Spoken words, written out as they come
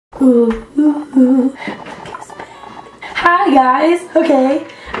Ooh, ooh, ooh. Hi guys. Okay,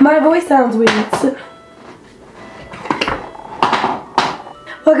 my voice sounds weird. So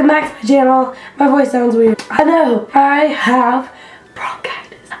welcome back to my channel. My voice sounds weird. I know. I have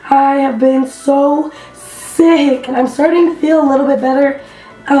bronchitis. I have been so sick. I'm starting to feel a little bit better.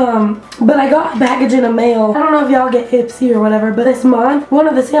 But I got a package in the mail. I don't know if y'all get Ipsy or whatever, but this month, one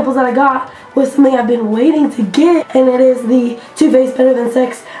of the samples that I got was something I've been waiting to get, and it is the Too Faced Better Than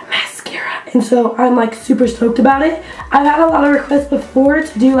Sex mascara. And so I'm like super stoked about it. I've had a lot of requests before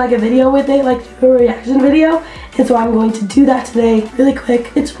to do like a video with it, like do a reaction video, and so I'm going to do that today really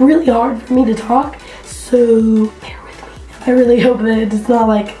quick. It's really hard for me to talk, so bear with me. I really hope that it's not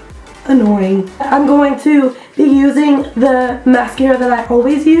like annoying. I'm going to be using the mascara that I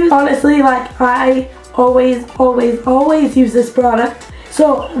always use. Honestly, like I always use this product.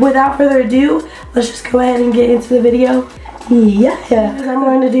 So without further ado, let's just go ahead and get into the video. Yeah. I'm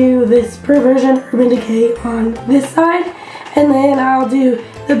going to do this Perversion Urban Decay on this side, and then I'll do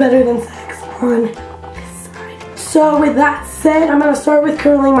the Better Than Sex on this side. So with that said, I'm going to start with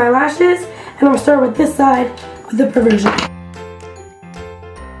curling my lashes, and I'm going to start with this side with the Perversion.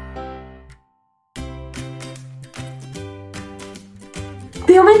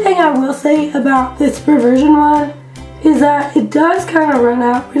 The only thing I will say about this Perversion one is that it does kind of run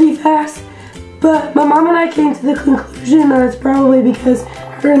out pretty fast, but my mom and I came to the conclusion that it's probably because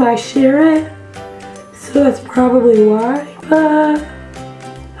her and I share it, so that's probably why, but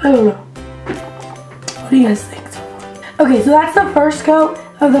I don't know. What do you guys think so far? Okay, so that's the first coat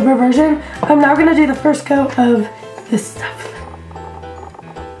of the Perversion. I'm now going to do the first coat of this stuff.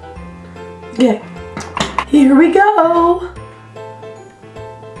 Okay, here we go.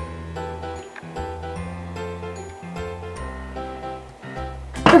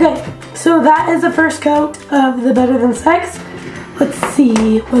 Okay, so that is the first coat of the Better Than Sex. Let's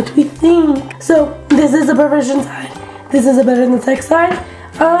see what we think. So this is the Perversion side. This is the Better Than Sex side.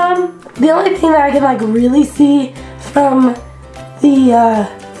 The only thing that I can like really see from the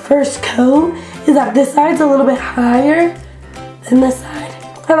first coat is that this side's a little bit higher than this side.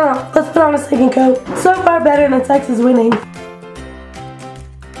 I don't know. Let's put on a second coat. So far, Better Than Sex is winning.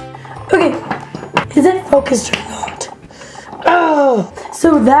 Okay, is it focused or not? Oh.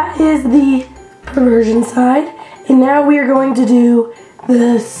 So that is the Perversion side, and now we are going to do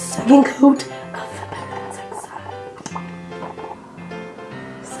the second coat of the Better Than Sex side.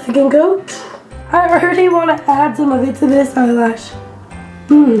 Second coat. I already want to add some of it to this eyelash.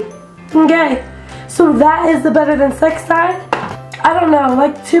 Okay, so that is the Better Than Sex side. I don't know,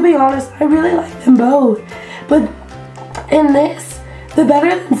 like to be honest, I really like them both, but in this, the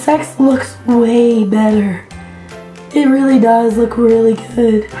Better Than Sex looks way better. It really does look really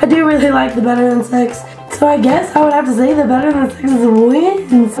good. I do really like the Better Than Sex. So I guess I would have to say the Better Than Sex is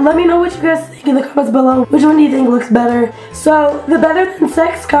wins. Let me know what you guys think in the comments below. Which one do you think looks better? So the Better Than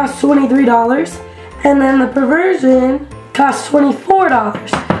Sex costs $23, and then the Perversion costs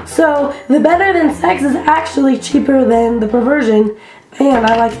 $24. So the Better Than Sex is actually cheaper than the Perversion, and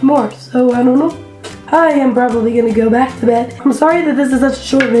I like it more. So I don't know. I am probably gonna go back to bed. I'm sorry that this is such a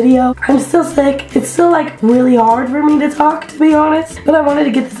short video. I'm still sick. It's still like really hard for me to talk, to be honest. But I wanted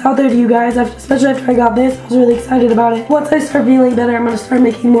to get this out there to you guys, especially after I got this. I was really excited about it. Once I start feeling better, I'm gonna start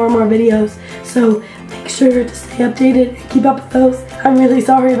making more and more videos. So make sure to stay updated and keep up with those. I'm really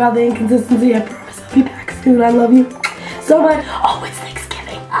sorry about the inconsistency. I promise I'll be back soon. I love you so much. Oh, it's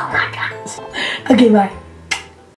Thanksgiving. Oh my gosh. Okay, bye.